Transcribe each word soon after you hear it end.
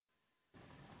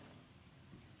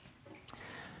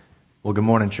Well, good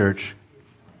morning, church.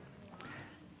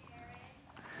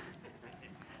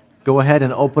 Go ahead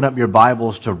and open up your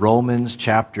Bibles to Romans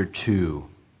chapter 2.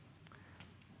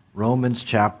 Romans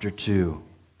chapter 2.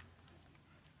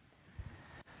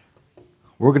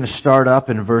 We're going to start up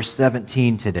in verse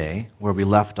 17 today, where we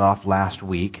left off last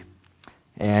week.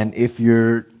 And if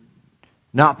you're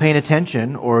not paying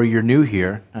attention or you're new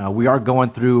here, we are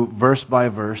going through verse by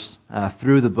verse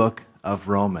through the book of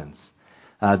Romans.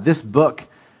 This book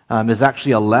is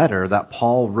actually a letter that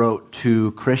Paul wrote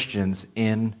to Christians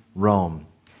in Rome.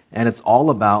 And it's all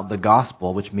about the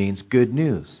gospel, which means good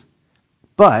news.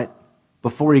 But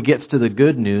before he gets to the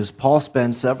good news, Paul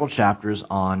spends several chapters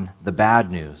on the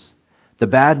bad news. The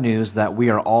bad news that we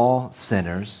are all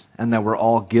sinners and that we're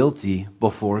all guilty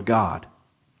before God.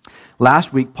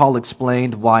 Last week, Paul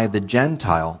explained why the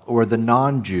Gentile or the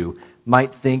non-Jew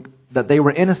might think that they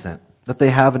were innocent, that they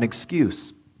have an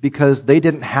excuse, because they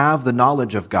didn't have the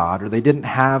knowledge of God or they didn't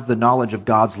have the knowledge of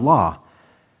God's law.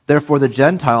 Therefore, the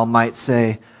Gentile might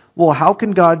say, well, how can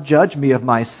God judge me of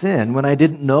my sin when I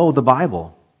didn't know the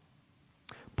Bible?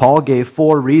 Paul gave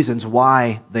 4 reasons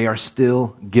why they are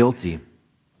still guilty.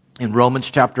 In Romans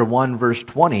chapter 1, verse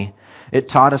 20, it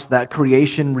taught us that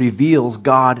creation reveals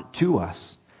God to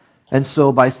us. And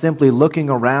so by simply looking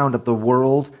around at the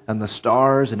world and the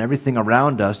stars and everything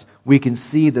around us, we can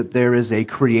see that there is a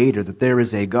creator, that there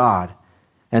is a God,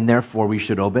 and therefore we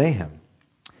should obey him.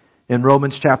 In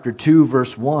Romans chapter 2,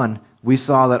 verse 1, we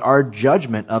saw that our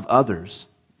judgment of others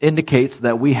indicates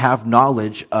that we have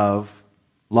knowledge of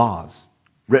laws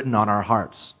written on our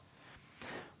hearts.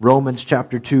 Romans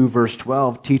chapter 2, verse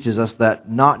 12 teaches us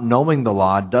that not knowing the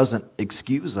law doesn't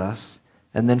excuse us.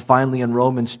 And then finally in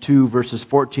Romans 2, verses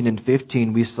 14 and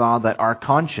 15, we saw that our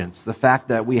conscience, the fact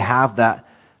that we have that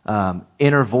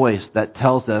inner voice that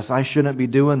tells us, I shouldn't be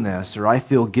doing this, or I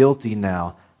feel guilty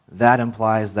now, that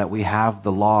implies that we have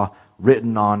the law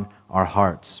written on our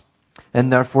hearts.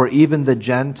 And therefore, even the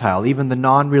Gentile, even the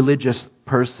non-religious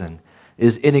person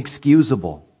is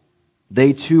inexcusable.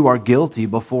 They too are guilty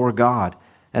before God,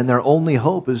 and their only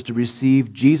hope is to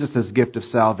receive Jesus' gift of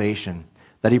salvation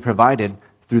that he provided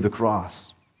through the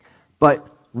cross. But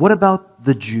what about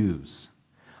the Jews?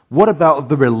 What about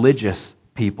the religious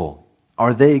people?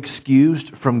 Are they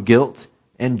excused from guilt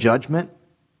and judgment?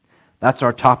 That's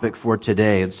our topic for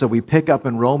today. And so we pick up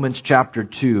in Romans chapter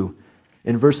 2,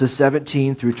 in verses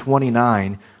 17 through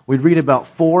 29, we read about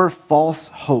 4 false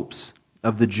hopes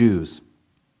of the Jews.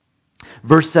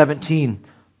 Verse 17,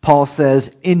 Paul says,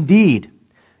 indeed,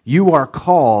 you are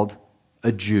called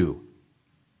a Jew.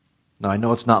 Now, I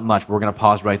know it's not much, but we're going to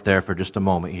pause right there for just a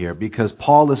moment here, because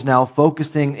Paul is now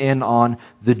focusing in on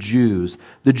the Jews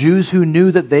who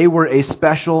knew that they were a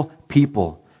special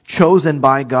people, chosen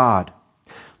by God.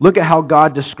 Look at how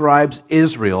God describes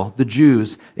Israel, the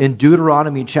Jews, in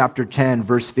Deuteronomy chapter 10,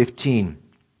 verse 15.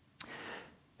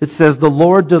 It says, the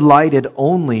Lord delighted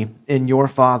only in your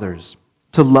fathers,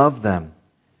 to love them,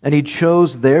 and he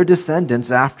chose their descendants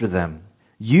after them,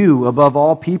 you above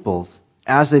all peoples,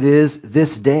 as it is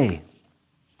this day.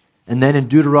 And then in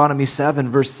Deuteronomy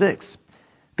 7, verse 6,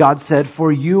 God said, for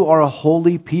you are a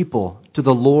holy people to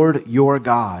the Lord your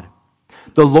God.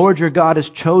 The Lord your God has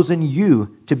chosen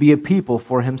you to be a people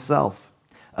for himself,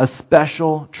 a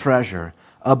special treasure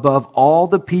above all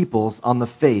the peoples on the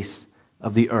face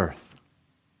of the earth.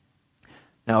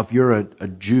 Now, if you're a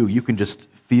Jew, you can just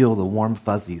feel the warm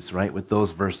fuzzies, right, with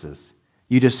those verses.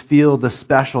 You just feel the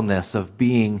specialness of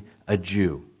being a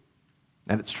Jew.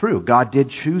 And it's true, God did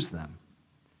choose them.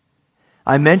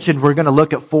 I mentioned we're going to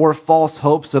look at 4 false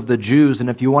hopes of the Jews, and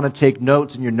if you want to take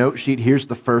notes in your note sheet, here's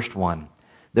the first one.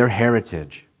 Their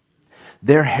heritage.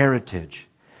 Their heritage.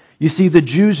 You see, the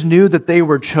Jews knew that they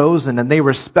were chosen and they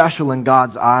were special in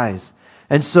God's eyes.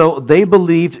 And so they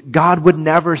believed God would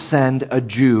never send a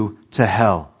Jew to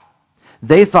hell.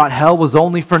 They thought hell was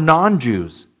only for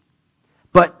non-Jews.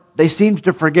 But they seemed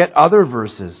to forget other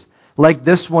verses, like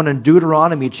this one in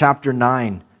Deuteronomy chapter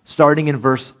 9, starting in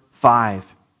verse 5,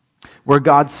 where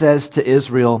God says to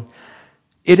Israel,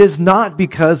 it is not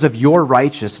because of your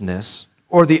righteousness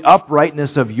or the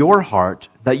uprightness of your heart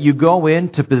that you go in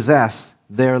to possess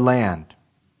their land.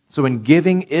 So in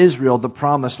giving Israel the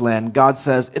promised land, God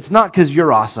says, it's not because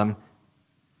you're awesome.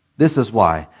 This is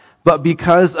why. But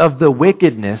because of the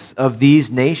wickedness of these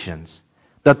nations,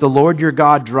 that the Lord your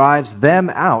God drives them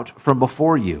out from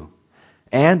before you,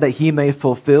 and that he may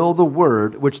fulfill the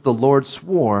word which the Lord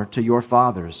swore to your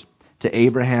fathers, to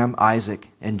Abraham, Isaac,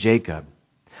 and Jacob.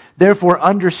 Therefore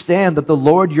understand that the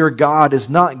Lord your God is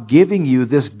not giving you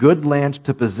this good land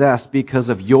to possess because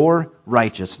of your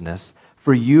righteousness,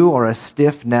 for you are a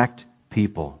stiff-necked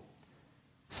people.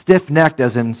 Stiff-necked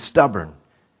as in stubborn.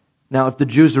 Now, if the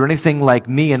Jews are anything like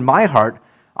me in my heart,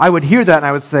 I would hear that and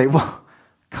I would say, well,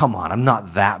 come on, I'm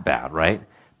not that bad, right?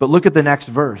 But look at the next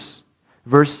verse.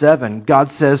 Verse 7,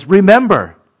 God says,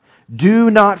 remember, do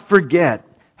not forget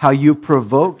how you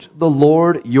provoked the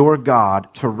Lord your God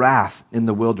to wrath in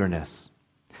the wilderness.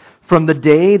 From the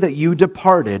day that you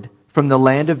departed from the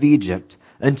land of Egypt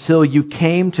until you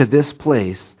came to this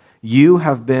place, you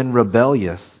have been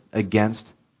rebellious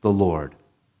against the Lord.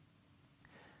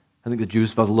 I think the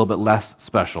Jews felt a little bit less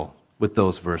special with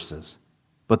those verses,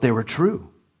 but they were true.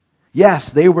 Yes,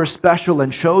 they were special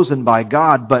and chosen by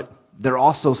God, but they're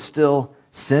also still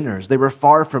sinners. They were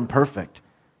far from perfect.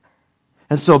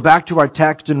 And so back to our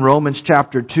text in Romans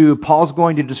chapter 2, Paul's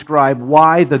going to describe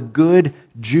why the good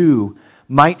Jew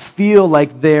might feel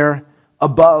like they're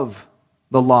above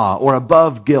the law or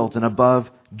above guilt and above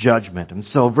judgment. And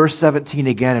so verse 17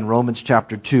 again in Romans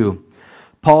chapter 2,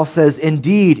 Paul says,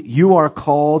 indeed, you are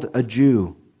called a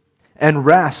Jew, and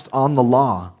rest on the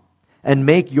law, and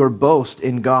make your boast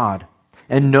in God,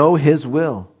 and know His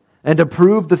will, and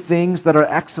approve the things that are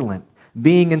excellent,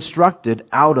 being instructed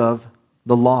out of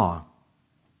the law.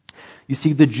 You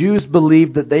see, the Jews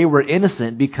believed that they were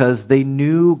innocent because they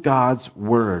knew God's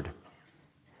Word.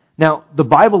 Now, the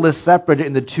Bible is separated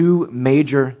into two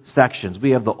major sections.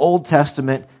 We have the Old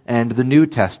Testament and the New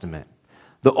Testament.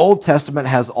 The Old Testament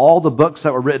has all the books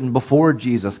that were written before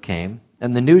Jesus came,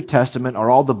 and the New Testament are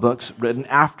all the books written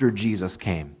after Jesus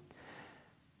came.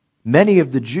 Many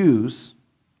of the Jews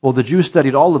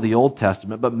studied all of the Old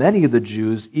Testament, but many of the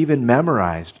Jews even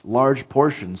memorized large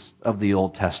portions of the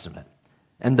Old Testament.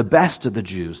 And the best of the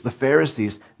Jews, the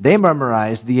Pharisees, they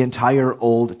memorized the entire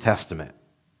Old Testament,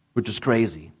 which is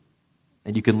crazy.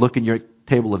 And you can look in your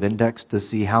table of index to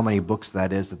see how many books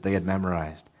that is that they had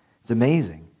memorized. It's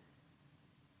amazing.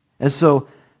 And so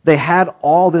they had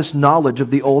all this knowledge of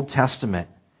the Old Testament,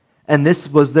 and this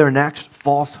was their next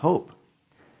false hope.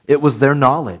 It was their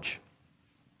knowledge.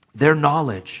 Their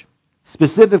knowledge.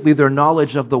 Specifically their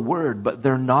knowledge of the Word, but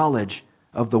their knowledge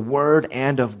of the Word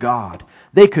and of God.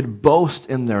 They could boast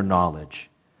in their knowledge.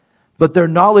 But their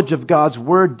knowledge of God's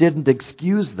Word didn't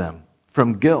excuse them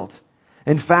from guilt.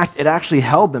 In fact, it actually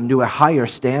held them to a higher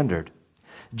standard.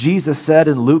 Jesus said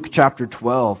in Luke chapter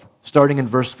 12, starting in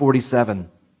verse 47,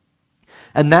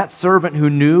 and that servant who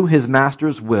knew his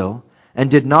master's will and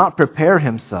did not prepare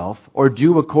himself or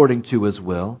do according to his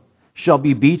will shall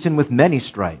be beaten with many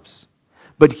stripes.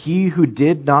 But he who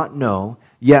did not know,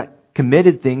 yet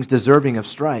committed things deserving of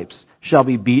stripes, shall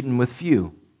be beaten with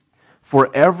few.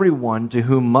 For everyone to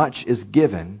whom much is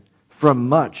given, from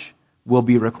much will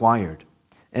be required.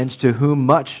 And to whom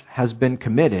much has been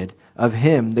committed, of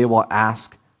him they will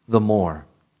ask the more.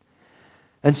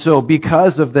 And so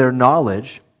because of their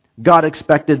knowledge, God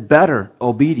expected better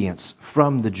obedience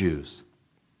from the Jews.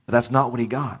 But that's not what He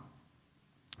got.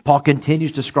 Paul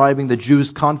continues describing the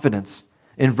Jews' confidence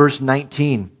in verse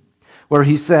 19, where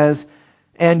he says,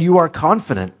 and you are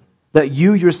confident that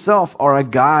you yourself are a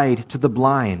guide to the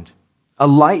blind, a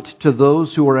light to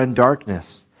those who are in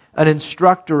darkness, an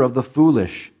instructor of the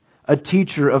foolish, a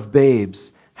teacher of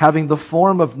babes, having the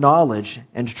form of knowledge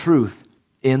and truth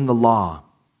in the law.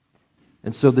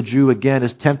 And so the Jew again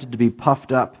is tempted to be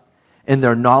puffed up in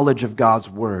their knowledge of God's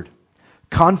Word,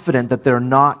 confident that they're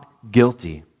not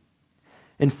guilty.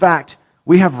 In fact,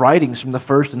 we have writings from the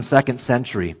 1st and 2nd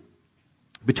century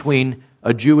between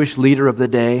a Jewish leader of the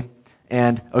day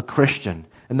and a Christian,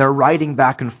 and they're writing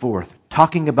back and forth,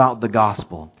 talking about the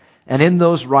gospel. And in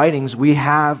those writings, we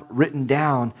have written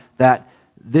down that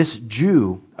this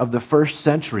Jew of the 1st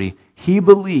century, he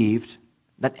believed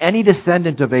that any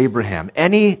descendant of Abraham,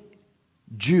 any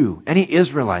Jew, any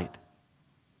Israelite,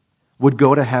 would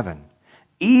go to heaven,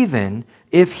 even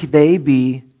if they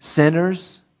be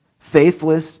sinners,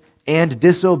 faithless, and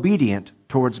disobedient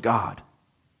towards God.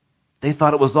 They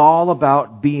thought it was all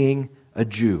about being a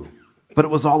Jew, but it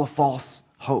was all a false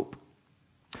hope.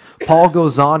 Paul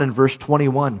goes on in verse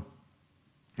 21,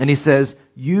 and he says,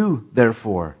 you,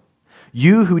 therefore,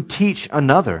 you who teach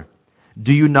another,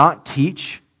 do you not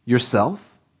teach yourself?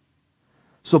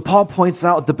 So Paul points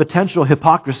out the potential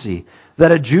hypocrisy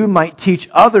that a Jew might teach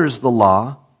others the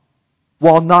law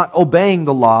while not obeying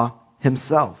the law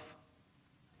himself.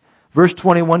 Verse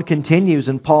 21 continues,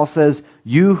 and Paul says,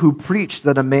 you who preach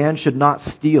that a man should not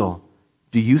steal,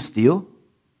 do you steal?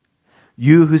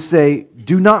 You who say,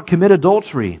 do not commit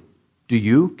adultery, do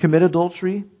you commit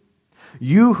adultery?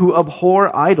 You who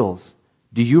abhor idols,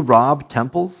 do you rob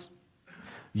temples?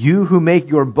 You who make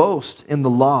your boast in the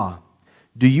law,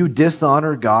 do you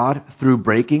dishonor God through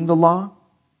breaking the law?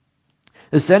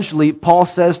 Essentially, Paul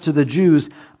says to the Jews,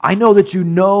 I know that you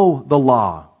know the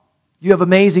law. You have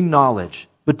amazing knowledge,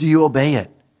 but do you obey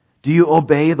it? Do you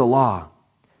obey the law?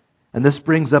 And this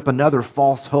brings up another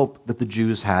false hope that the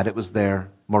Jews had. It was their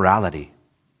morality.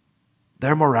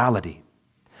 Their morality.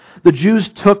 The Jews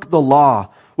took the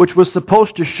law, which was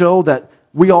supposed to show that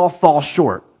we all fall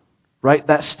short, right?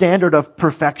 That standard of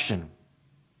perfection.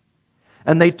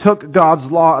 And they took God's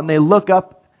law and they look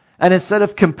up, and instead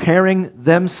of comparing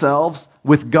themselves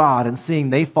with God and seeing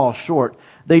they fall short,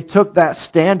 they took that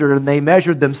standard and they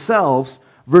measured themselves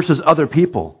versus other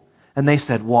people. And they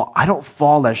said, well, I don't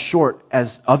fall as short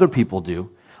as other people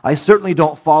do. I certainly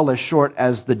don't fall as short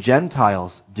as the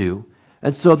Gentiles do.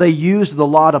 And so they used the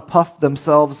law to puff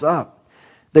themselves up.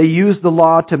 They used the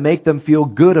law to make them feel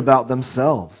good about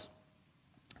themselves.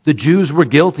 The Jews were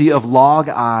guilty of log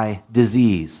eye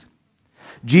disease.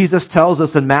 Jesus tells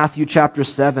us in Matthew chapter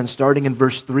 7, starting in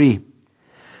verse 3,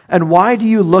 and why do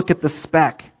you look at the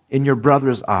speck in your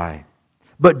brother's eye,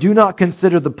 but do not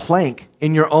consider the plank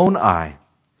in your own eye?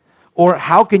 Or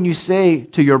how can you say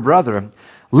to your brother,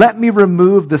 let me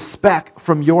remove the speck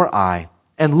from your eye,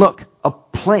 and look, a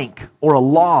plank or a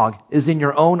log is in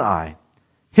your own eye?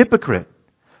 Hypocrite,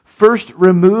 first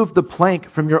remove the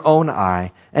plank from your own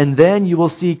eye, and then you will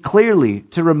see clearly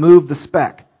to remove the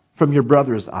speck from your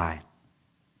brother's eye.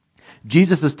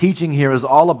 Jesus' teaching here is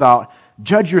all about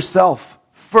judge yourself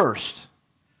first,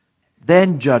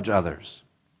 then judge others.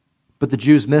 But the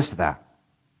Jews missed that.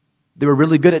 They were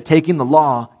really good at taking the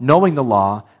law, knowing the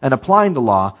law, and applying the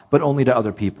law, but only to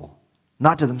other people,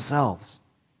 not to themselves.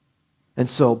 And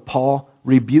so Paul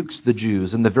rebukes the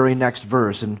Jews in the very next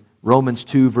verse, in Romans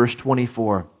 2, verse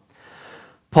 24.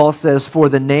 Paul says, for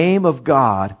the name of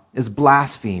God is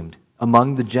blasphemed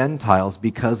among the Gentiles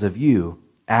because of you,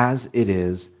 as it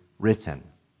is written.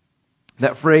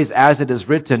 That phrase, as it is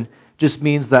written, just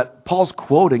means that Paul's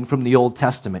quoting from the Old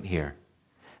Testament here.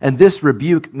 And this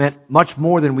rebuke meant much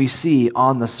more than we see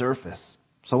on the surface.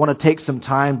 So I want to take some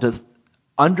time to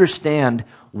understand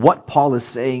what Paul is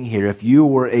saying here. If you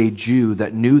were a Jew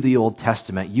that knew the Old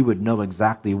Testament, you would know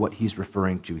exactly what he's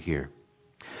referring to here.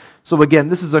 So again,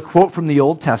 this is a quote from the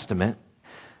Old Testament.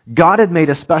 God had made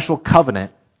a special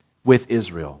covenant with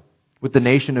Israel, with the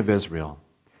nation of Israel.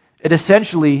 It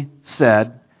essentially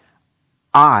said,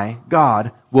 I,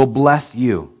 God, will bless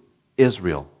you,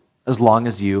 Israel, as long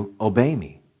as you obey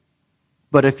me.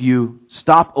 But if you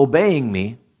stop obeying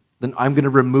me, then I'm going to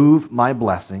remove my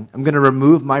blessing. I'm going to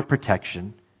remove my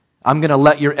protection. I'm going to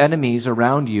let your enemies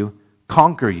around you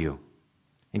conquer you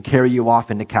and carry you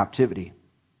off into captivity.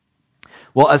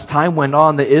 Well, as time went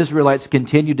on, the Israelites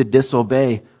continued to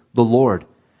disobey the Lord.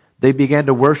 They began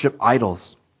to worship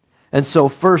idols. And so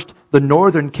first, the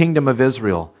northern kingdom of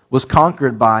Israel was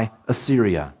conquered by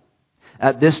Assyria.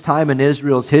 At this time in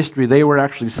Israel's history, they were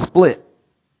actually split.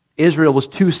 Israel was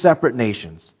two separate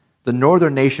nations. The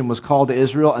northern nation was called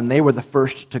Israel, and they were the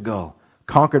first to go,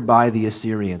 conquered by the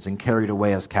Assyrians and carried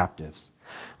away as captives.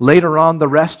 Later on, the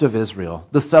rest of Israel,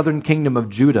 the southern kingdom of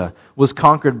Judah, was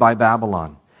conquered by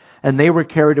Babylon, and they were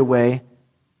carried away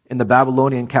in the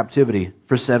Babylonian captivity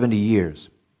for 70 years.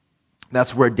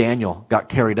 That's where Daniel got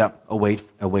carried up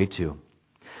away to.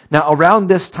 Now, around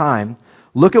this time,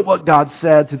 look at what God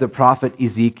said through the prophet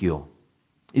Ezekiel.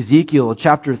 Ezekiel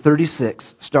chapter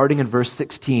 36, starting in verse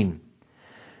 16.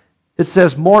 It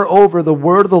says, moreover, the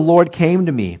word of the Lord came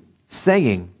to me,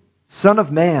 saying, Son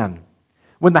of man,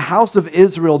 when the house of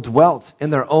Israel dwelt in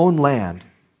their own land,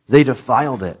 they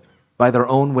defiled it by their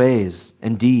own ways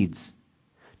and deeds.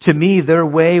 To me, their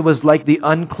way was like the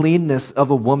uncleanness of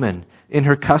a woman in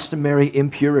her customary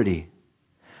impurity.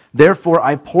 Therefore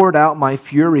I poured out my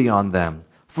fury on them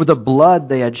for the blood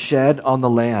they had shed on the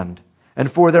land,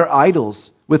 and for their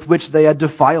idols with which they had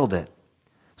defiled it.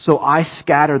 So I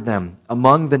scattered them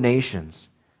among the nations,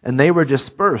 and they were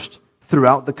dispersed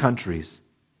throughout the countries.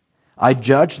 I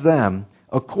judged them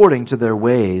according to their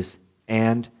ways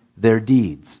and their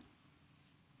deeds.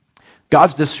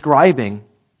 God's describing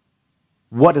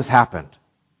what has happened.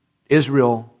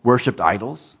 Israel worshipped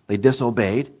idols. They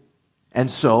disobeyed. And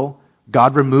so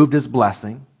God removed his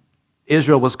blessing.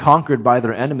 Israel was conquered by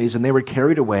their enemies, and they were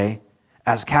carried away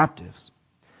as captives.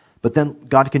 But then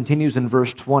God continues in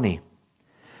verse 20.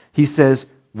 He says,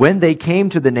 when they came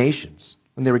to the nations,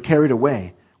 when they were carried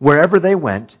away, wherever they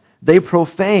went, they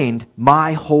profaned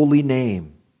my holy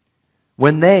name.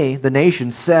 When they, the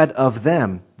nations, said of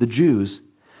them, the Jews,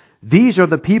 these are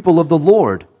the people of the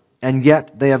Lord, and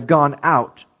yet they have gone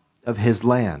out of his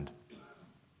land.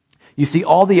 You see,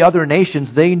 all the other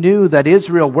nations, they knew that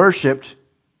Israel worshipped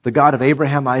the God of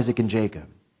Abraham, Isaac, and Jacob.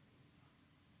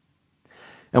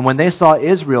 And when they saw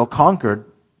Israel conquered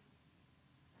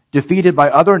defeated by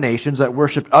other nations that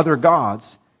worshiped other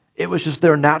gods. It was just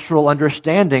their natural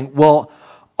understanding, well,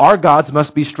 our gods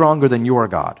must be stronger than your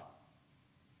God.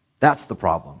 That's the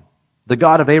problem. The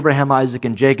God of Abraham, Isaac,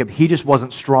 and Jacob, he just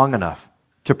wasn't strong enough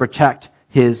to protect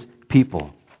his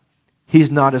people.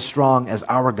 He's not as strong as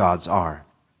our gods are.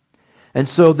 And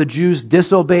so the Jews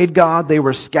disobeyed God, they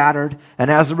were scattered,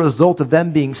 and as a result of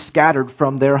them being scattered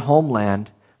from their homeland,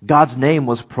 God's name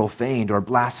was profaned or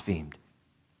blasphemed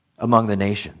among the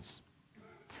nations.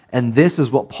 And this is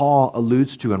what Paul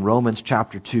alludes to in Romans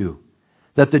chapter 2,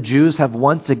 that the Jews have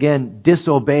once again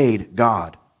disobeyed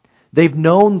God. They've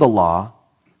known the law,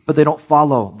 but they don't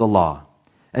follow the law.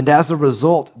 And as a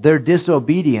result, their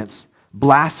disobedience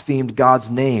blasphemed God's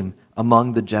name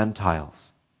among the Gentiles.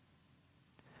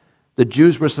 The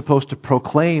Jews were supposed to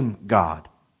proclaim God,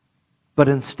 but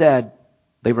instead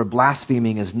they were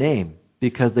blaspheming His name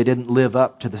because they didn't live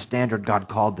up to the standard God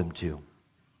called them to.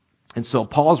 And so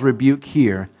Paul's rebuke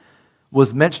here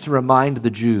was meant to remind the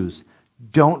Jews,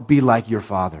 don't be like your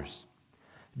fathers.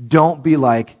 Don't be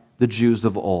like the Jews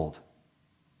of old.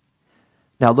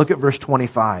 Now look at verse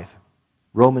 25,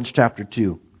 Romans chapter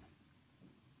 2.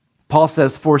 Paul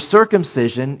says, for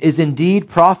circumcision is indeed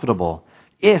profitable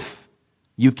if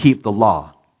you keep the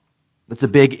law. That's a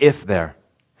big if there.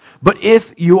 But if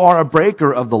you are a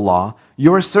breaker of the law,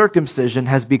 your circumcision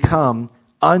has become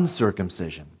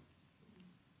uncircumcision.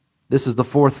 This is the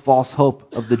fourth false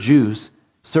hope of the Jews,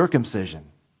 circumcision.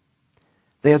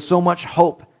 They had so much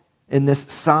hope in this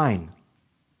sign.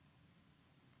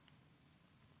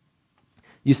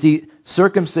 You see,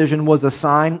 circumcision was a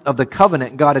sign of the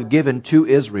covenant God had given to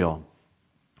Israel,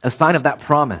 a sign of that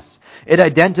promise. It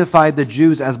identified the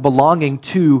Jews as belonging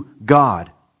to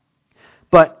God.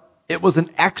 But it was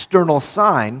an external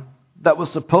sign that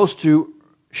was supposed to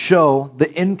show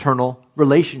the internal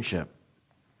relationship.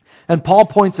 And Paul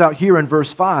points out here in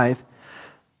verse 5,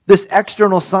 this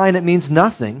external sign, it means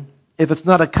nothing if it's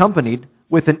not accompanied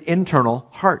with an internal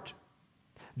heart.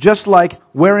 Just like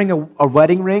wearing a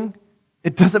wedding ring,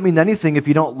 it doesn't mean anything if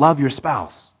you don't love your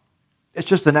spouse. It's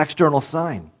just an external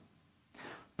sign.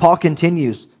 Paul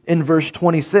continues in verse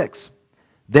 26,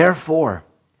 therefore,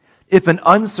 if an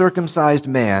uncircumcised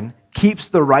man keeps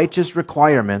the righteous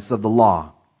requirements of the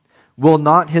law, will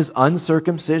not his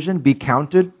uncircumcision be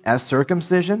counted as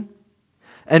circumcision?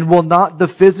 And will not the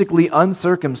physically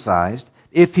uncircumcised,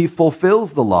 if he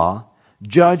fulfills the law,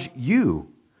 judge you,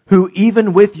 who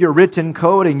even with your written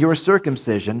code and your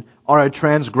circumcision are a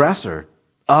transgressor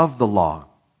of the law?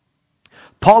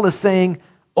 Paul is saying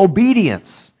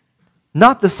obedience,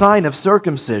 not the sign of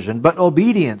circumcision, but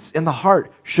obedience in the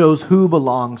heart shows who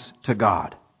belongs to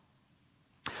God.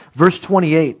 Verse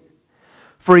 28,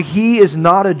 for he is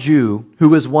not a Jew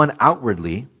who is one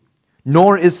outwardly,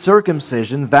 nor is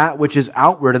circumcision that which is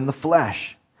outward in the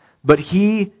flesh, but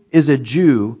he is a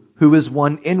Jew who is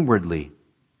one inwardly,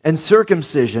 and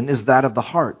circumcision is that of the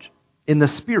heart, in the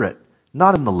spirit,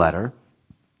 not in the letter,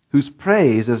 whose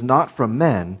praise is not from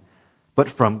men,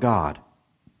 but from God.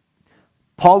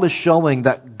 Paul is showing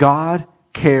that God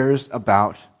cares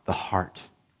about the heart.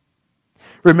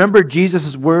 Remember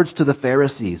Jesus' words to the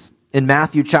Pharisees in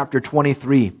Matthew chapter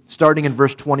 23, starting in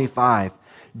verse 25.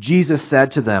 Jesus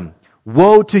said to them,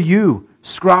 woe to you,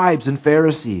 scribes and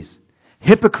Pharisees,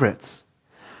 hypocrites!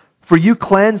 For you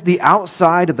cleanse the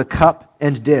outside of the cup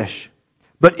and dish,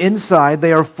 but inside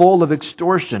they are full of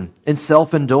extortion and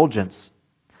self-indulgence.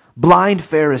 Blind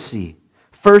Pharisee,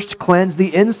 first cleanse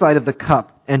the inside of the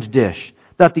cup and dish,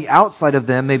 that the outside of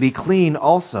them may be clean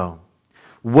also.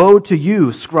 Woe to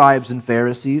you, scribes and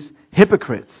Pharisees,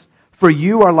 hypocrites! For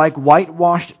you are like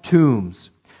whitewashed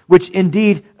tombs, which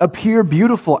indeed appear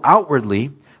beautiful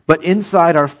outwardly, but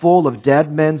inside are full of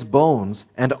dead men's bones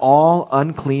and all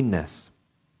uncleanness.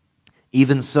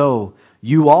 Even so,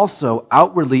 you also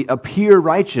outwardly appear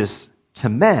righteous to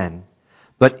men,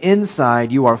 but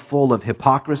inside you are full of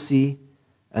hypocrisy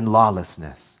and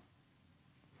lawlessness.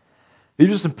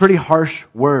 These are some pretty harsh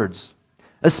words,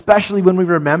 especially when we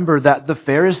remember that the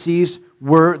Pharisees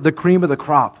were the cream of the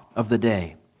crop of the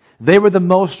day. They were the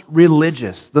most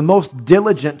religious, the most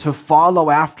diligent to follow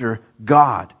after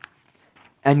God.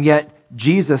 And yet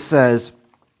Jesus says,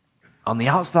 on the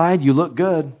outside you look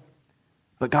good,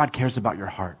 but God cares about your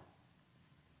heart.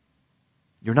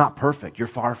 You're not perfect. You're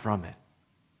far from it.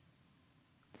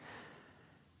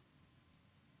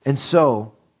 And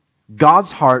so,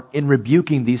 God's heart in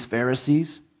rebuking these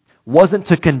Pharisees wasn't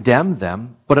to condemn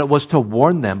them, but it was to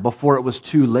warn them before it was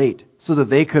too late, so that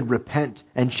they could repent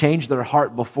and change their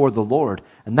heart before the Lord.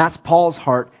 And that's Paul's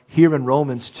heart here in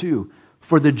Romans 2.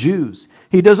 for the Jews.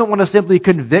 He doesn't want to simply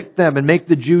convict them and make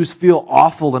the Jews feel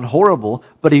awful and horrible,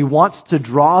 but he wants to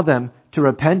draw them to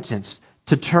repentance,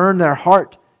 to turn their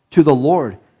heart to the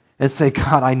Lord and say,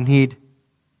 God, I need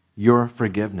your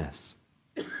forgiveness.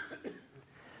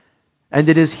 And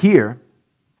it is here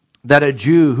that a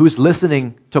Jew who's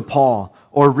listening to Paul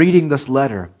or reading this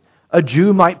letter, a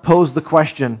Jew might pose the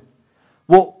question,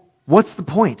 well, what's the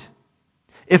point?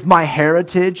 If my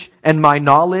heritage and my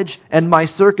knowledge and my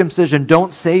circumcision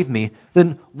don't save me,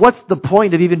 then what's the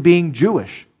point of even being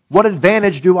Jewish? What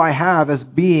advantage do I have as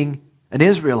being an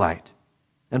Israelite?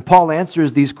 And Paul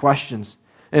answers these questions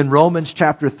in Romans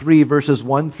chapter 3, verses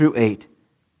 1 through 8.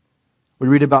 We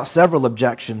read about several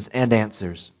objections and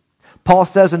answers. Paul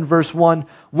says in verse 1,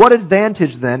 what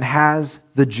advantage then has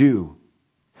the Jew?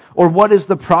 Or what is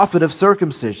the profit of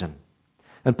circumcision?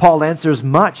 And Paul answers,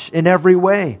 much in every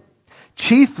way.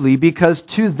 Chiefly because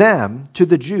to them, to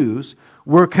the Jews,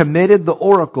 were committed the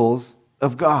oracles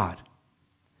of God.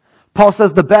 Paul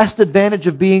says the best advantage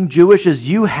of being Jewish is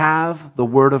you have the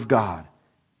Word of God.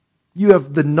 You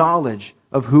have the knowledge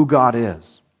of who God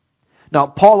is. Now,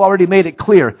 Paul already made it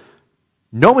clear,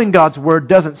 knowing God's Word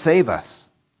doesn't save us,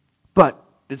 but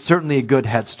it's certainly a good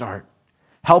head start.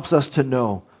 Helps us to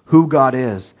know who God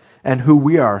is and who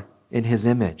we are in His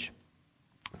image.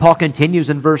 Paul continues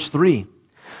in verse 3.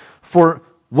 For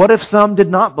what if some did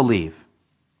not believe?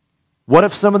 What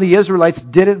if some of the Israelites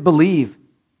didn't believe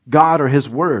God or His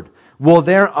Word? Will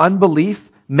their unbelief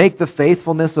make the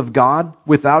faithfulness of God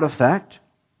without effect?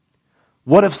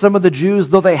 What if some of the Jews,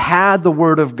 though they had the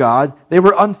Word of God, they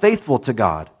were unfaithful to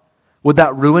God? Would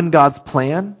that ruin God's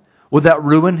plan? Would that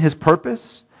ruin His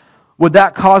purpose? Would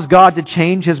that cause God to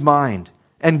change His mind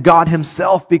and God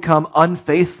Himself become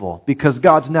unfaithful because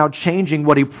God's now changing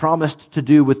what He promised to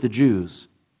do with the Jews?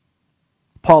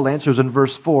 Paul answers in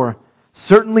verse 4,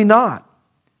 certainly not.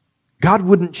 God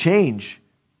wouldn't change.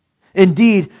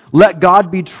 Indeed, let God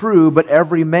be true, but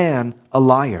every man a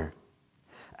liar.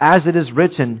 As it is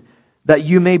written, that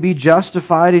you may be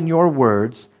justified in your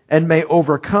words and may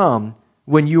overcome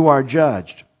when you are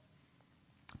judged.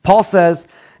 Paul says,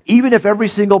 even if every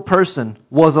single person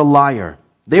was a liar,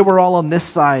 they were all on this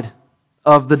side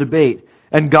of the debate,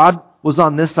 and God was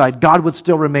on this side, God would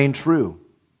still remain true.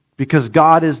 Because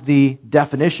God is the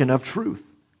definition of truth.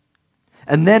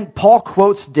 And then Paul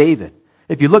quotes David.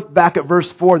 If you look back at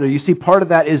verse 4 there, you see part of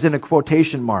that is in a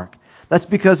quotation mark. That's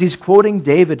because he's quoting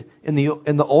David in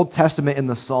the Old Testament in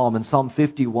the Psalm, in Psalm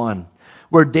 51,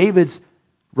 where David's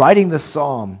writing the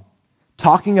Psalm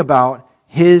talking about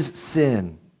his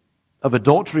sin of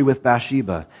adultery with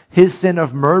Bathsheba, his sin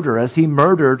of murder as he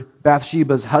murdered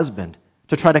Bathsheba's husband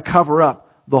to try to cover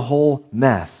up the whole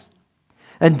mess.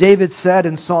 And David said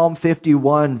in Psalm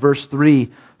 51, verse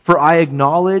 3, for I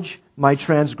acknowledge my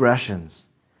transgressions,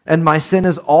 and my sin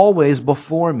is always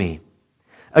before me.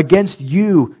 Against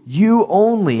you, you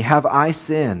only have I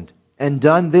sinned, and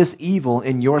done this evil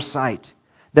in your sight,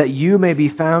 that you may be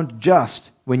found just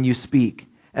when you speak,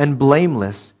 and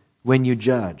blameless when you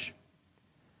judge.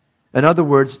 In other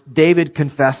words, David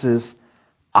confesses,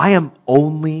 I am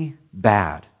only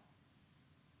bad.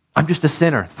 I'm just a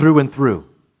sinner through and through.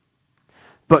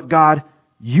 But God,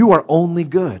 you are only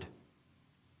good.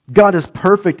 God is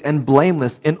perfect and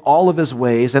blameless in all of His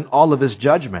ways and all of His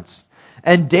judgments.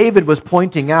 And David was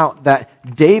pointing out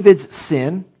that David's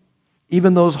sin,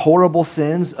 even those horrible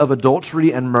sins of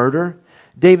adultery and murder,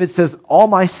 David says, all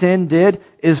my sin did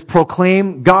is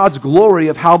proclaim God's glory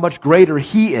of how much greater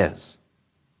He is.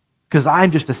 Because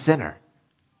I'm just a sinner.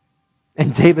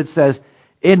 And David says,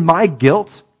 in my guilt,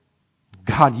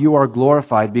 God, you are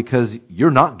glorified because you're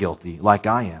not guilty like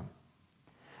I am.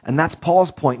 And that's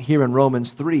Paul's point here in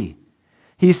Romans 3.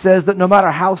 He says that no matter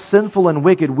how sinful and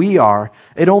wicked we are,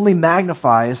 it only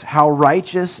magnifies how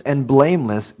righteous and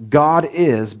blameless God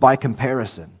is by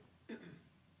comparison.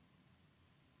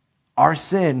 Our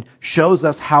sin shows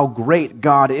us how great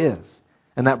God is.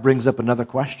 And that brings up another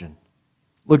question.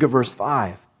 Look at verse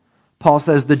 5. Paul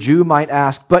says the Jew might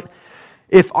ask, but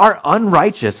if our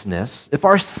unrighteousness, if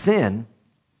our sin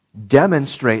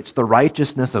demonstrates the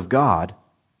righteousness of God,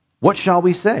 what shall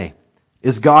we say?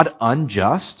 Is God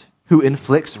unjust who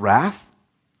inflicts wrath?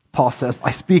 Paul says,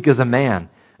 I speak as a man.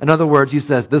 In other words, he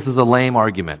says, this is a lame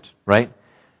argument, right?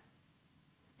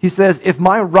 He says, if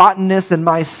my rottenness and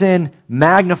my sin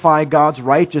magnify God's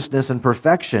righteousness and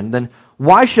perfection, then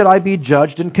why should I be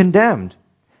judged and condemned?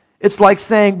 It's like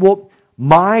saying, well,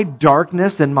 my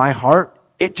darkness in my heart,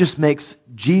 it just makes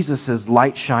Jesus'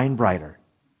 light shine brighter.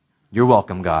 You're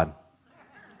welcome, God.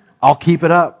 I'll keep it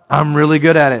up. I'm really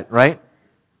good at it, right?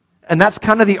 And that's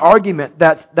kind of the argument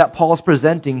that Paul's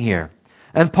presenting here.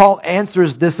 And Paul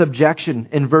answers this objection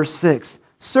in verse 6.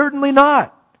 Certainly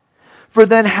not. For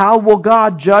then how will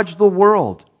God judge the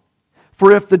world?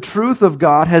 For if the truth of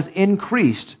God has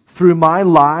increased through my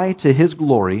lie to His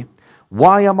glory,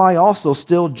 why am I also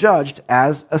still judged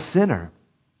as a sinner?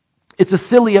 It's a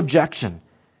silly objection,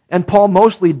 and Paul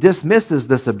mostly dismisses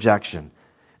this objection.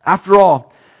 After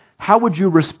all, how would you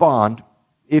respond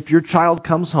if your child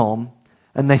comes home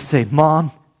and they say,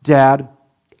 Mom, Dad,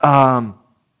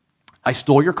 I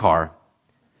stole your car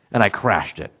and I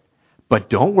crashed it. But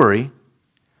don't worry,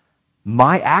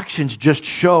 my actions just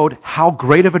showed how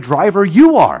great of a driver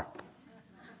you are.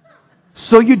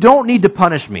 So you don't need to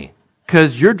punish me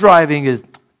because your driving is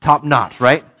top notch,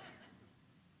 right?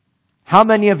 How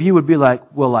many of you would be like,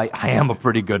 well, I am a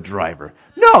pretty good driver?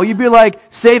 No, you'd be like,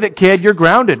 save it, kid, you're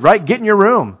grounded, right? Get in your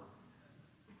room.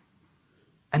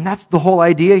 And that's the whole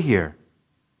idea here.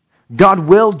 God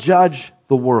will judge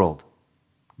the world.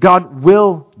 God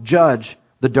will judge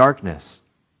the darkness.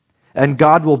 And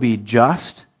God will be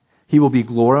just, He will be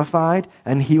glorified,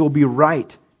 and He will be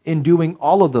right in doing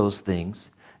all of those things,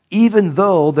 even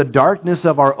though the darkness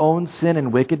of our own sin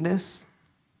and wickedness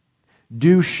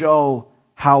do show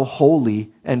how holy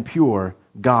and pure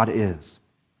God is.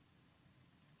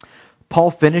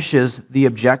 Paul finishes the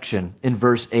objection in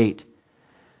verse 8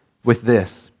 with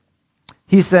this.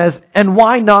 He says, and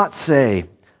why not say,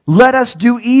 let us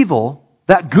do evil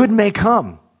that good may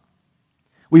come?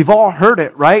 We've all heard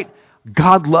it, right?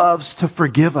 God loves to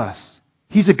forgive us.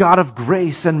 He's a God of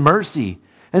grace and mercy.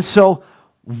 And so,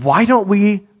 why don't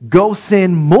we go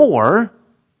sin more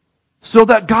so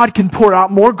that God can pour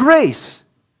out more grace?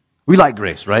 We like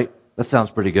grace, right? That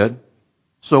sounds pretty good.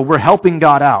 So we're helping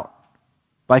God out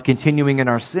by continuing in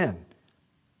our sin.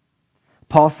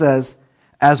 Paul says,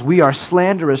 as we are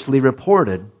slanderously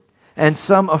reported, and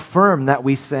some affirm that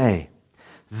we say,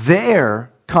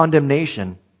 their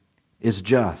condemnation is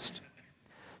just.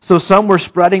 So some were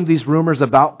spreading these rumors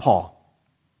about Paul.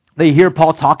 They hear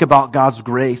Paul talk about God's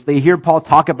grace. They hear Paul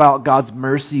talk about God's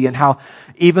mercy and how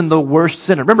even the worst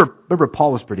sinner... Remember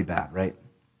Paul was pretty bad, right?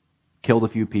 Killed a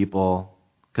few people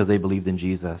because they believed in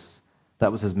Jesus.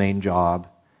 That was his main job.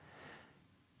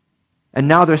 And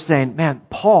now they're saying, man,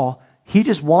 Paul, he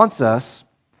just wants us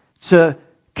to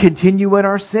continue in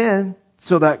our sin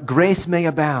so that grace may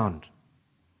abound.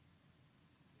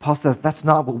 Paul says that's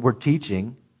not what we're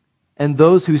teaching. And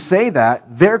those who say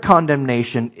that, their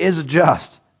condemnation is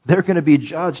just. They're going to be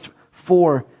judged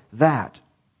for that.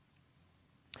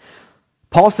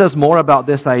 Paul says more about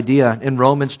this idea in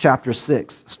Romans chapter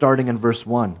 6, starting in verse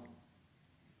 1.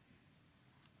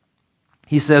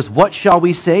 He says, what shall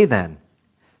we say then?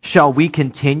 Shall we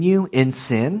continue in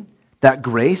sin that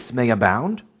grace may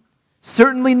abound?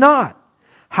 Certainly not.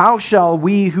 How shall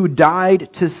we who died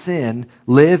to sin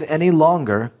live any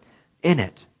longer in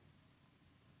it?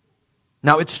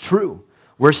 Now it's true.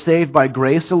 We're saved by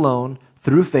grace alone,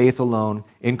 through faith alone,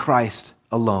 in Christ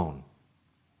alone.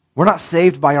 We're not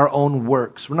saved by our own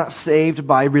works. We're not saved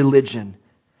by religion.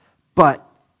 But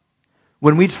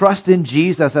when we trust in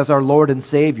Jesus as our Lord and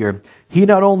Savior, He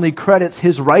not only credits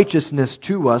His righteousness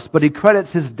to us, but He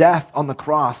credits His death on the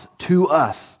cross to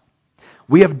us.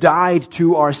 We have died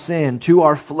to our sin, to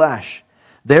our flesh.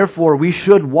 Therefore, we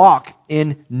should walk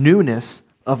in newness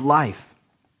of life.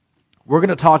 We're going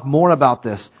to talk more about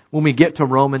this when we get to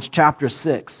Romans chapter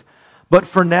 6. But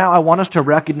for now, I want us to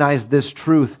recognize this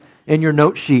truth in your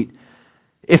note sheet.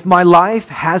 If my life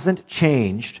hasn't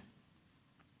changed,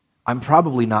 I'm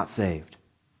probably not saved.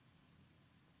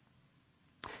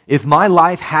 If my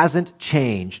life hasn't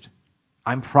changed,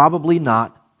 I'm probably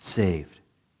not saved.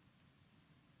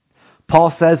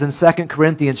 Paul says in 2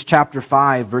 Corinthians chapter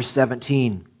 5, verse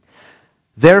 17,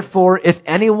 therefore, if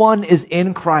anyone is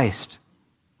in Christ,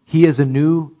 he is a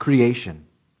new creation.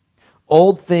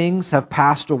 Old things have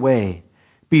passed away.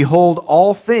 Behold,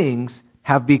 all things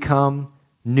have become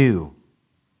new.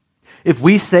 If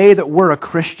we say that we're a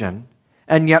Christian,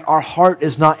 and yet our heart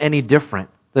is not any different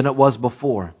than it was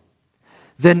before,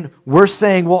 then we're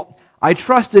saying, well, I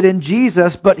trusted in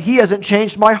Jesus, but He hasn't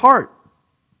changed my heart.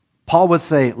 Paul would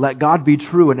say, let God be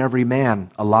true and every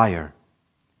man a liar.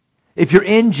 If you're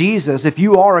in Jesus, if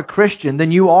you are a Christian,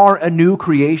 then you are a new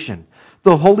creation.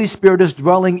 The Holy Spirit is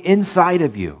dwelling inside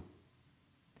of you.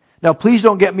 Now, please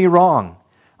don't get me wrong.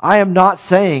 I am not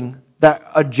saying that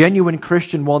a genuine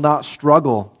Christian will not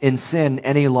struggle in sin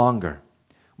any longer.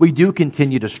 We do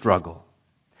continue to struggle.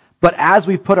 But as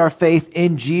we put our faith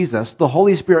in Jesus, the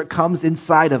Holy Spirit comes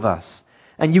inside of us.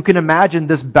 And you can imagine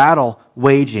this battle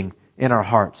waging in our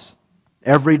hearts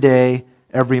every day,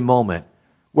 every moment,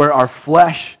 where our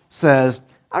flesh says,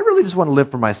 I really just want to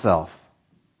live for myself.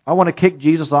 I want to kick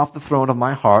Jesus off the throne of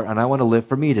my heart, and I want to live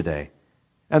for me today.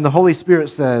 And the Holy Spirit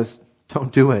says,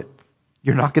 don't do it.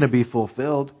 You're not going to be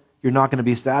fulfilled. You're not going to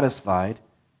be satisfied.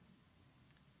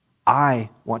 I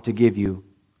want to give you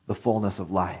the fullness of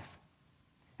life.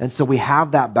 And so we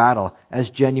have that battle as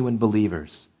genuine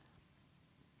believers.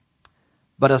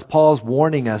 But as Paul's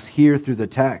warning us here through the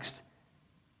text,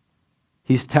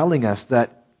 he's telling us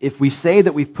that if we say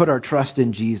that we've put our trust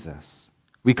in Jesus,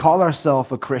 we call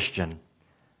ourselves a Christian,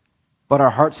 but our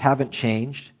hearts haven't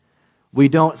changed, we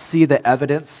don't see the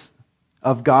evidence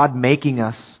of God making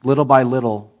us little by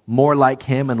little more like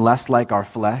Him and less like our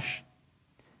flesh,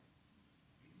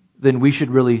 then we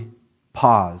should really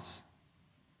pause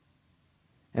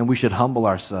and we should humble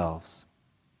ourselves.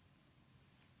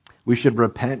 We should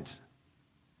repent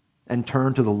and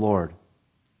turn to the Lord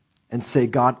and say,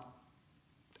 God,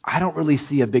 I don't really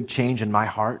see a big change in my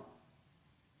heart,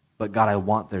 but God, I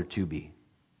want there to be.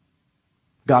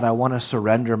 God, I want to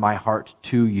surrender my heart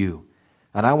to you,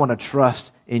 and I want to trust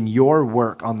in your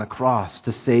work on the cross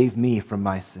to save me from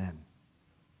my sin.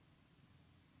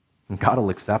 And God will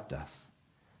accept us.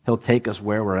 He'll take us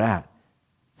where we're at.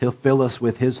 He'll fill us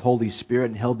with His Holy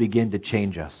Spirit, and He'll begin to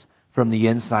change us from the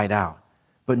inside out.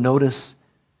 But notice,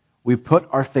 we put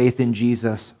our faith in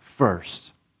Jesus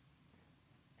first.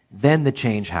 Then the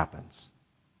change happens.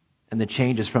 And the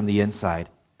change is from the inside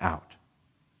out.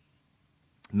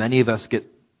 Many of us get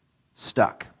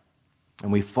stuck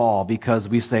and we fall because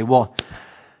we say, well,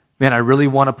 man, I really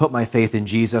want to put my faith in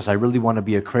Jesus. I really want to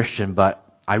be a Christian,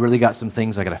 but I really got some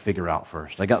things I got to figure out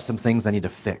first. I got some things I need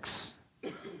to fix.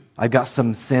 I've got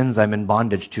some sins I'm in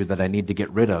bondage to that I need to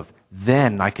get rid of.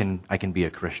 Then I can be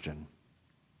a Christian.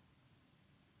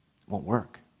 It won't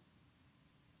work.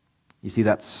 You see,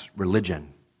 that's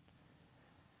religion.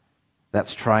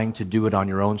 That's trying to do it on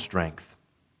your own strength.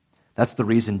 That's the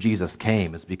reason Jesus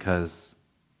came, is because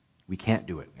we can't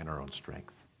do it in our own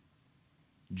strength.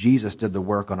 Jesus did the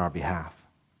work on our behalf.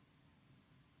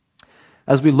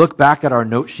 As we look back at our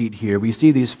note sheet here, we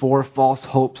see these 4 false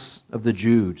hopes of the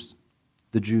Jews,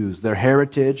 their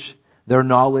heritage, their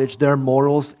knowledge, their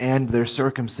morals, and their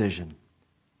circumcision.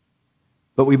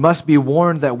 But we must be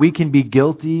warned that we can be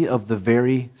guilty of the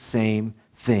very same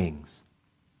things.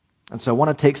 And so I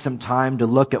want to take some time to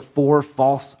look at 4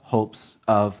 false hopes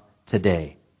of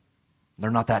today. They're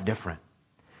not that different.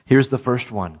 Here's the first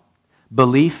one.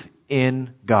 Belief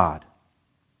in God.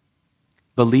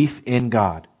 Belief in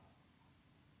God.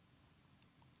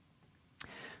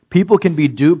 People can be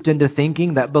duped into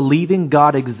thinking that believing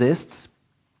God exists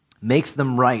makes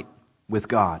them right with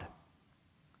God.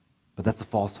 But that's a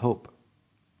false hope.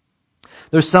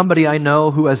 There's somebody I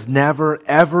know who has never,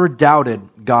 ever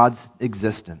doubted God's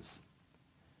existence.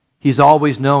 He's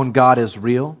always known God is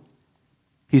real.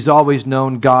 He's always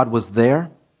known God was there.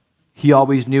 He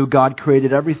always knew God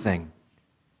created everything.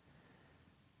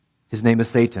 His name is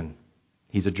Satan.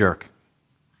 He's a jerk.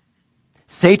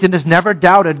 Satan has never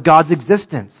doubted God's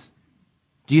existence.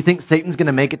 Do you think Satan's going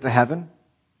to make it to heaven?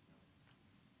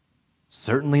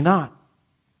 Certainly not.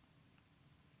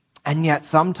 And yet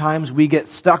sometimes we get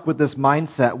stuck with this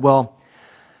mindset, well,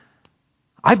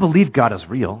 I believe God is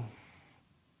real.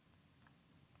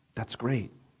 That's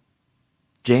great.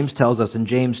 James tells us in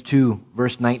James 2,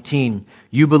 verse 19,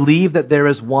 you believe that there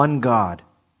is one God.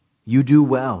 You do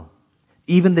well.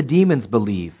 Even the demons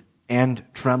believe and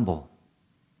tremble.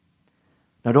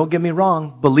 Now don't get me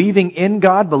wrong, believing in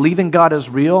God, believing God is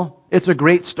real, it's a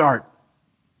great start,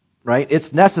 right?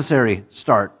 It's necessary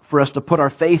start for us to put our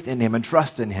faith in Him and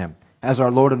trust in Him as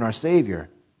our Lord and our Savior.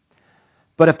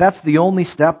 But if that's the only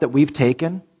step that we've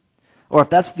taken, or if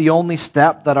that's the only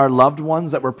step that our loved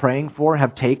ones that we're praying for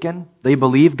have taken, they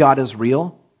believe God is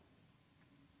real,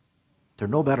 they're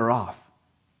no better off.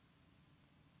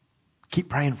 Keep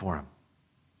praying for them.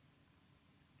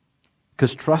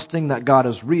 Because trusting that God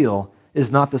is real is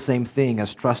not the same thing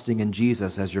as trusting in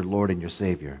Jesus as your Lord and your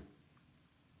Savior.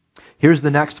 Here's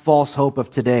the next false hope of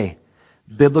today.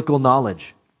 Biblical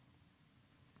knowledge.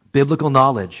 Biblical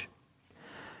knowledge.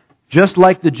 Just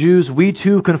like the Jews, we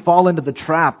too can fall into the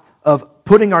trap of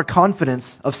putting our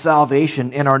confidence of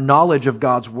salvation in our knowledge of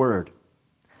God's Word.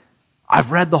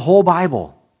 I've read the whole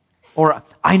Bible. Or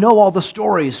I know all the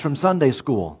stories from Sunday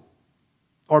school.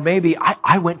 Or maybe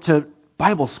I went to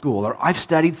Bible school. Or I've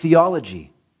studied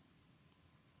theology.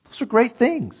 Those are great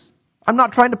things. I'm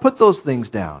not trying to put those things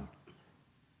down.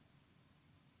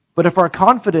 But if our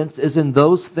confidence is in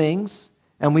those things,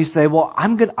 and we say, well,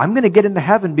 I'm going to get into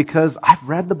heaven because I've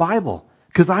read the Bible,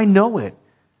 because I know it.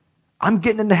 I'm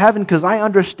getting into heaven because I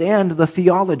understand the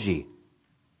theology.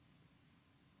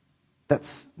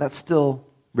 That's still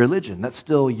religion. That's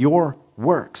still your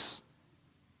works.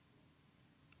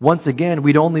 once again,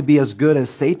 we'd only be as good as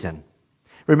Satan.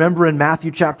 Remember in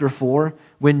Matthew chapter 4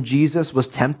 when Jesus was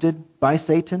tempted by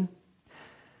Satan?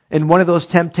 In one of those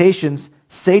temptations,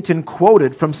 Satan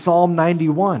quoted from Psalm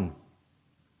 91,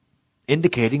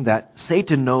 indicating that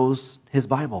Satan knows his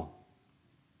Bible.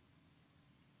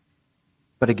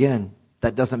 But again,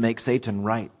 that doesn't make Satan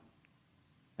right.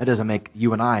 That doesn't make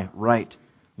you and I right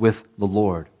with the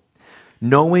Lord.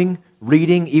 Knowing,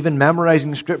 reading, even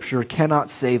memorizing Scripture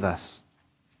cannot save us.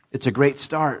 It's a great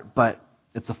start, but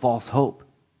it's a false hope,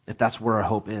 if that's where our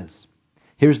hope is.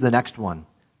 Here's the next one,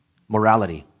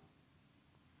 morality.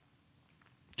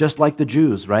 Just like the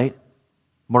Jews, right?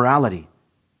 Morality.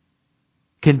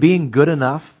 Can being good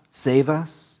enough save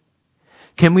us?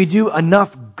 Can we do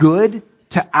enough good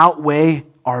to outweigh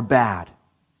our bad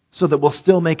so that we'll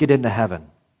still make it into heaven?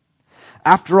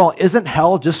 After all, isn't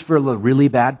hell just for the really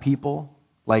bad people,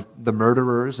 like the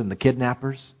murderers and the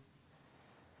kidnappers?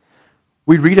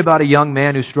 We read about a young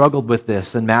man who struggled with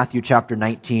this in Matthew chapter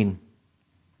 19.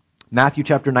 Matthew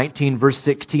chapter 19, verse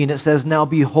 16, it says, "Now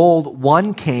behold,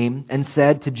 one came and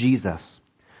said to Jesus,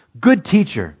 'Good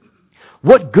teacher,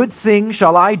 what good thing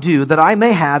shall I do that I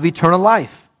may have eternal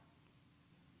life?'"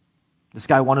 This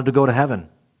guy wanted to go to heaven.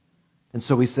 And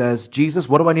so he says, "Jesus,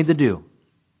 what do I need to do?"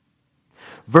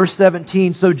 Verse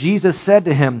 17, "So Jesus said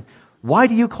to him, 'Why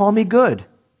do you call me good?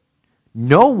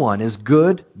 No one is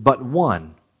good but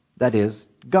one, that is,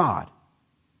 God.'"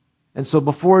 And so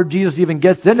before Jesus even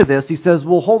gets into this, he says,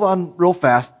 well, hold on real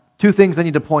fast. Two things I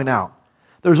need to point out.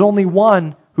 There's only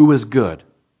one who is good,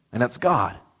 and that's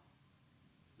God.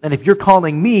 And if you're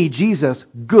calling me, Jesus,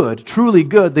 good, truly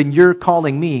good, then you're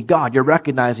calling me God. You're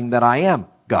recognizing that I am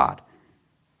God.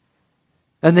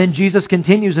 And then Jesus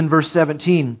continues in verse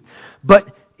 17,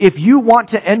 "But if you want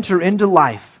to enter into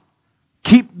life,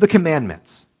 keep the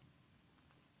commandments."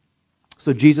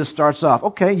 So Jesus starts off,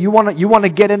 okay, you want to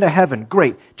get into heaven.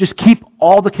 Great. Just keep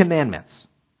all the commandments.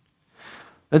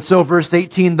 And so verse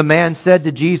 18, the man said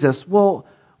to Jesus, "Well,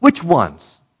 which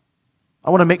ones?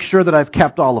 I want to make sure that I've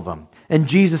kept all of them." And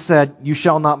Jesus said, "You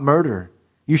shall not murder.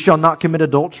 You shall not commit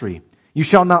adultery. You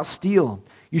shall not steal.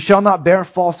 You shall not bear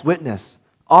false witness.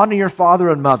 Honor your father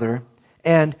and mother,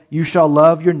 and you shall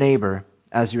love your neighbor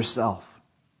as yourself."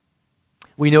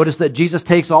 We notice that Jesus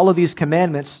takes all of these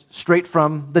commandments straight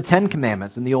from the 10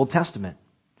 Commandments in the Old Testament.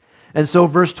 And so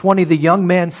verse 20, the young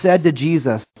man said to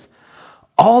Jesus,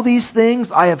 "All these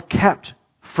things I have kept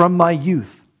from my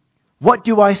youth. What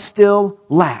do I still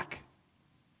lack?"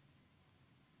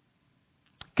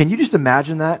 Can you just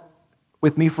imagine that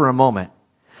with me for a moment?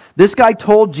 This guy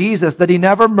told Jesus that he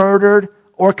never murdered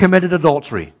or committed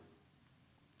adultery.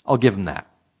 I'll give him that.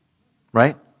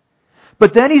 Right?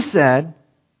 But then he said,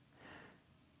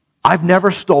 "I've never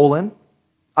stolen.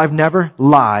 I've never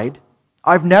lied.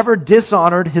 I've never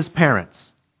dishonored his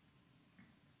parents."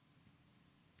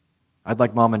 I'd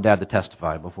like mom and dad to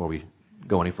testify before we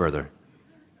go any further.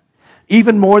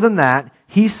 Even more than that,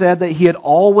 he said that he had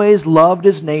always loved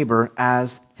his neighbor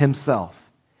as himself,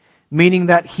 meaning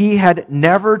that he had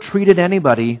never treated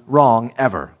anybody wrong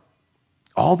ever.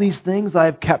 "All these things I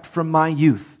have kept from my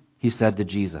youth," he said to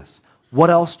Jesus. "What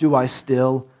else do I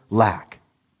still lack?"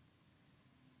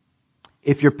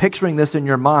 If you're picturing this in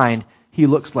your mind, he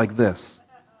looks like this.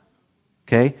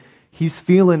 Okay? He's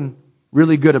feeling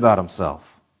really good about himself.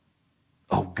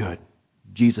 Oh, good.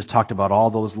 Jesus talked about all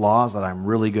those laws that I'm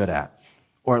really good at.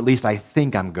 Or at least I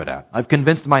think I'm good at. I've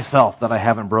convinced myself that I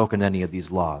haven't broken any of these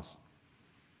laws.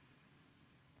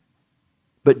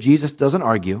 But Jesus doesn't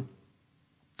argue.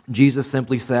 Jesus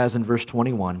simply says in verse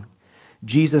 21,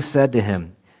 Jesus said to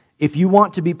him, "If you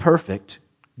want to be perfect,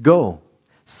 go.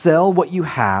 Sell what you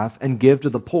have and give to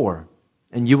the poor,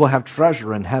 and you will have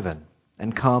treasure in heaven.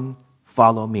 And come,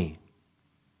 follow me."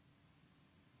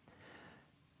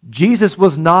 Jesus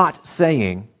was not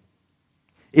saying,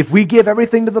 if we give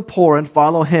everything to the poor and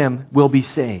follow him, we'll be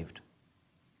saved.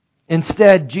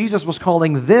 Instead, Jesus was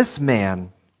calling this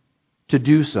man to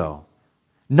do so.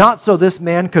 Not so this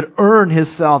man could earn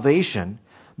his salvation,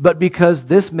 but because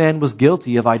this man was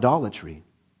guilty of idolatry.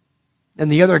 In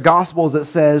the other Gospels it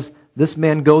says, this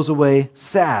man goes away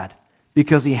sad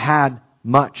because he had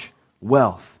much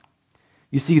wealth.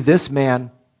 You see, this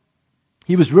man,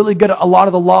 he was really good at a lot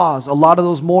of the laws, a lot of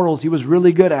those morals he was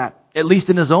really good at least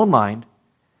in his own mind.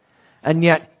 And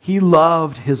yet he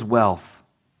loved his wealth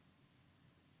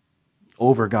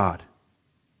over God.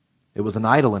 It was an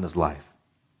idol in his life.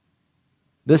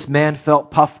 This man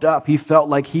felt puffed up. He felt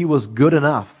like he was good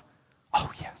enough.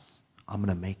 Oh yes, I'm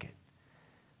going to make it.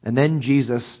 And then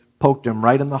Jesus poked him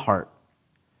right in the heart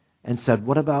and said,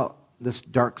 what about this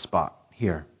dark spot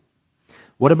here?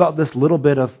 What about this little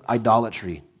bit of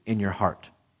idolatry in your heart?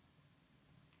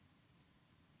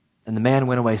 and the man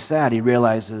went away sad, he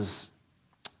realizes,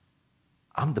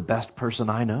 I'm the best person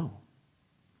I know,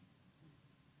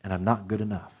 and I'm not good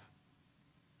enough.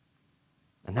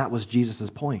 And that was Jesus'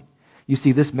 point. You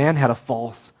see, this man had a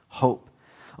false hope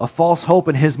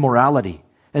in his morality.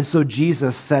 And so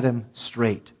Jesus set him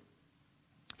straight.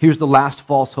 Here's the last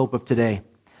false hope of today.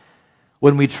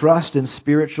 When we trust in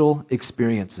spiritual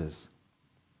experiences.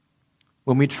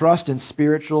 When we trust in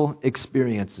spiritual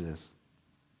experiences.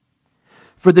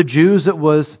 For the Jews, it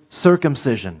was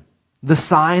circumcision, the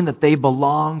sign that they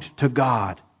belonged to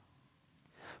God.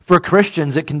 For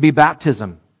Christians, it can be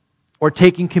baptism, or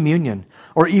taking communion,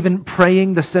 or even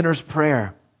praying the sinner's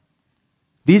prayer.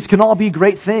 These can all be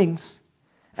great things,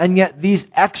 and yet these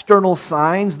external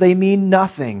signs, they mean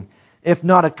nothing if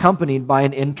not accompanied by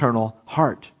an internal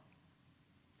heart.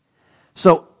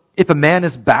 So, if a man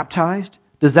is baptized,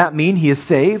 does that mean he is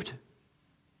saved?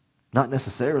 Not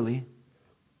necessarily.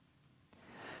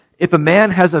 If a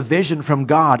man has a vision from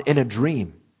God in a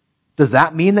dream, does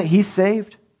that mean that he's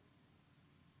saved?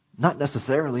 Not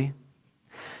necessarily.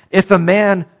 If a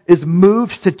man is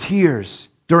moved to tears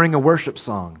during a worship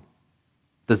song,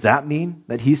 does that mean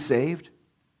that he's saved?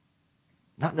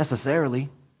 Not necessarily.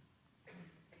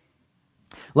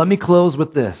 Let me close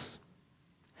with this.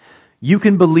 You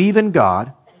can believe in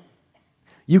God,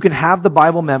 you can have the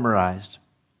Bible memorized,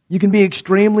 you can be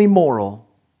extremely moral,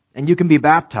 and you can be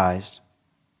baptized,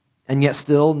 and yet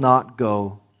still not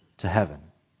go to heaven.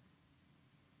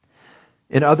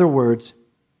 In other words,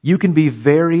 you can be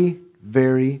very,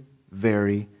 very,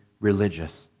 very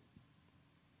religious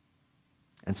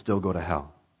and still go to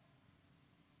hell.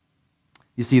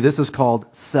 You see, this is called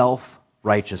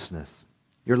self-righteousness.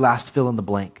 Your last fill in the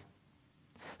blank.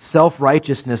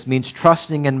 Self-righteousness means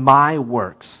trusting in my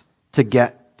works to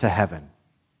get to heaven.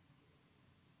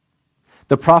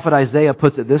 The prophet Isaiah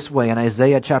puts it this way in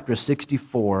Isaiah chapter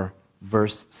 64,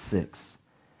 verse 6.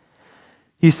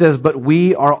 He says, "But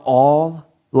we are all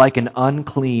like an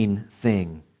unclean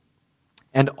thing,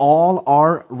 and all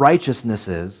our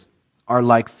righteousnesses are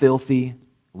like filthy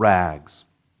rags."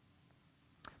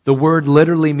 The word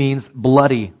literally means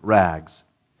bloody rags.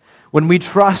 When we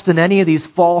trust in any of these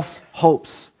false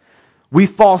hopes, we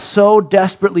fall so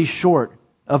desperately short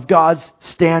of God's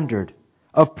standard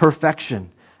of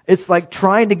perfection. It's like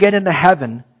trying to get into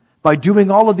heaven by doing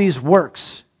all of these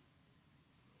works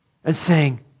and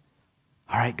saying,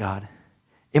 all right, God,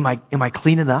 am I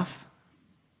clean enough?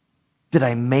 Did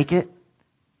I make it?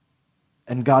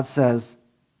 And God says,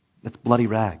 it's bloody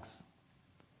rags.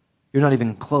 You're not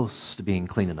even close to being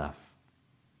clean enough.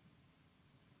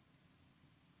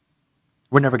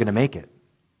 We're never going to make it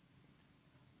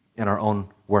in our own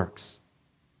works.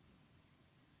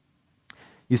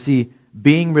 You see,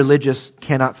 being religious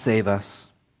cannot save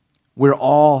us. We're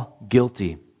all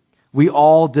guilty. We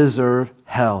all deserve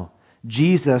hell.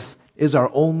 Jesus is our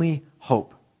only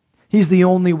hope. He's the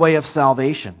only way of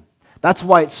salvation. That's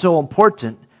why it's so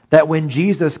important that when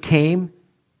Jesus came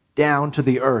down to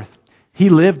the earth, He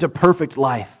lived a perfect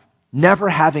life, never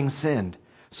having sinned,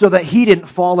 so that He didn't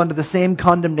fall under the same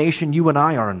condemnation you and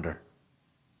I are under.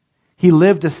 He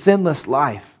lived a sinless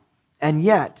life, and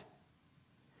yet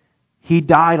He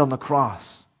died on the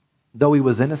cross, though He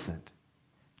was innocent,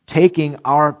 taking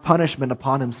our punishment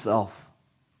upon Himself.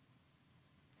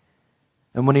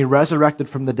 And when He resurrected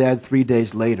from the dead 3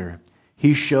 days later,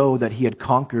 He showed that He had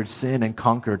conquered sin and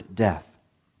conquered death.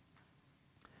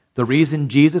 The reason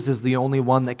Jesus is the only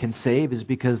one that can save is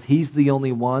because He's the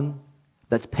only one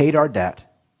that's paid our debt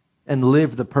and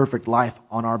lived the perfect life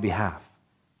on our behalf.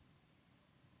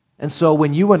 And so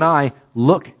when you and I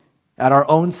look at our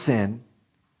own sin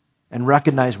and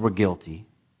recognize we're guilty,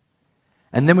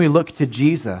 and then we look to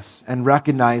Jesus and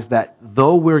recognize that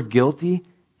though we're guilty,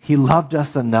 He loved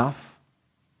us enough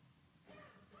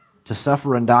to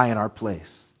suffer and die in our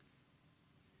place.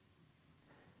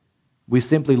 We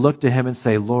simply look to Him and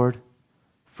say, Lord,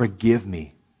 forgive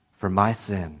me for my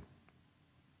sin.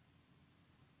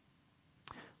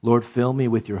 Lord, fill me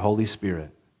with your Holy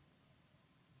Spirit.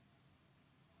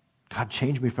 God,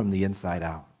 change me from the inside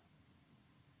out.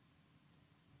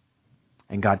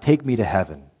 And God, take me to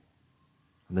heaven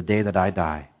on the day that I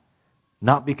die.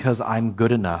 Not because I'm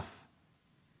good enough,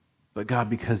 but God,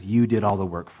 because you did all the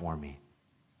work for me.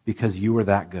 Because you were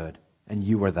that good and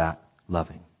you were that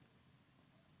loving.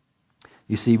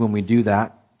 You see, when we do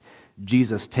that,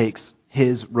 Jesus takes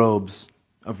His robes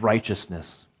of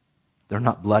righteousness. They're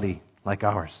not bloody like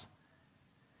ours.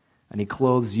 And He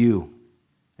clothes you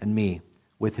and me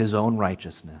with His own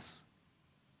righteousness.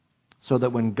 So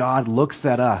that when God looks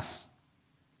at us,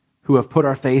 who have put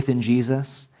our faith in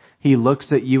Jesus, He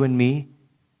looks at you and me,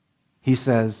 He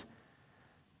says,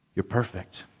 You're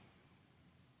perfect.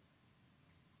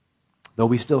 Though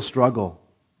we still struggle,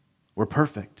 we're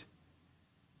perfect.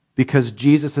 Because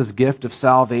Jesus' gift of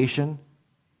salvation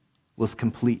was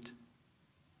complete.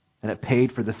 And it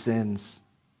paid for the sins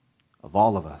of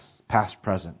all of us, past,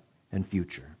 present, and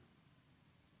future.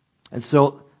 And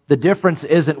so the difference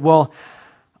isn't, well,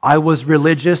 I was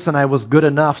religious and I was good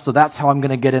enough, so that's how I'm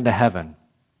going to get into heaven.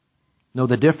 No,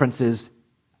 the difference is,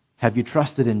 have you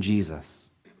trusted in Jesus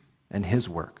and His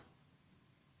work?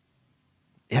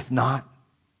 If not,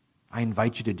 I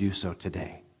invite you to do so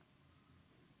today.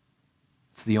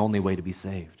 It's the only way to be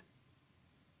saved.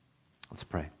 Let's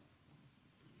pray.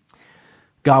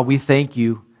 God, we thank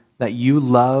you that you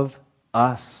love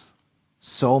us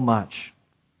so much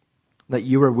that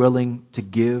you are willing to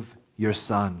give your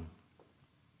Son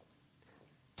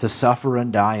to suffer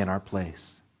and die in our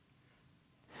place.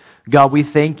 God, we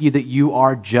thank you that you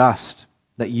are just,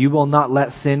 that you will not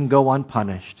let sin go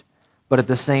unpunished. But at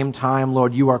the same time,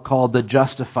 Lord, you are called the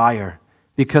justifier.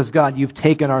 Because, God, you've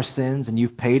taken our sins and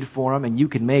you've paid for them, and you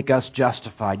can make us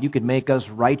justified. You can make us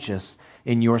righteous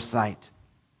in your sight.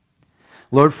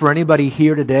 Lord, for anybody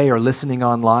here today or listening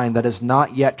online that has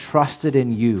not yet trusted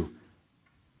in you,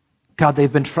 God,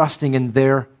 they've been trusting in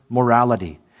their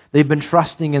morality. They've been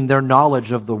trusting in their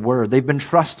knowledge of the Word. They've been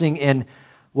trusting in,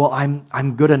 well,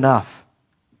 I'm good enough.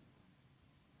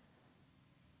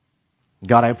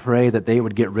 God, I pray that they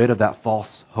would get rid of that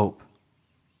false hope.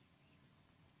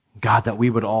 God, that we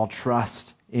would all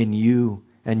trust in you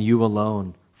and you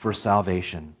alone for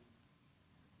salvation.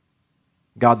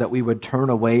 God, that we would turn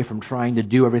away from trying to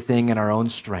do everything in our own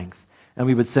strength, and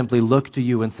we would simply look to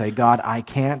you and say, God, I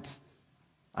can't.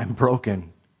 I'm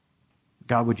broken.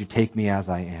 God, would you take me as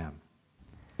I am?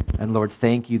 And Lord,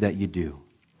 thank you that you do.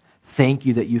 Thank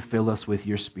you that you fill us with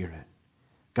your Spirit.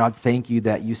 God, thank you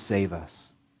that you save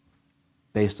us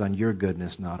based on your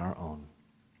goodness, not our own.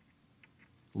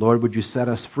 Lord, would you set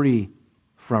us free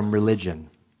from religion?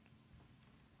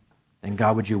 And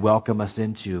God, would you welcome us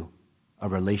into a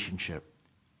relationship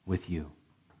with you?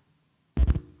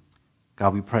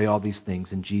 God, we pray all these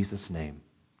things in Jesus' name.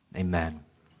 Amen.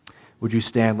 Would you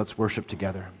stand? Let's worship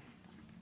together.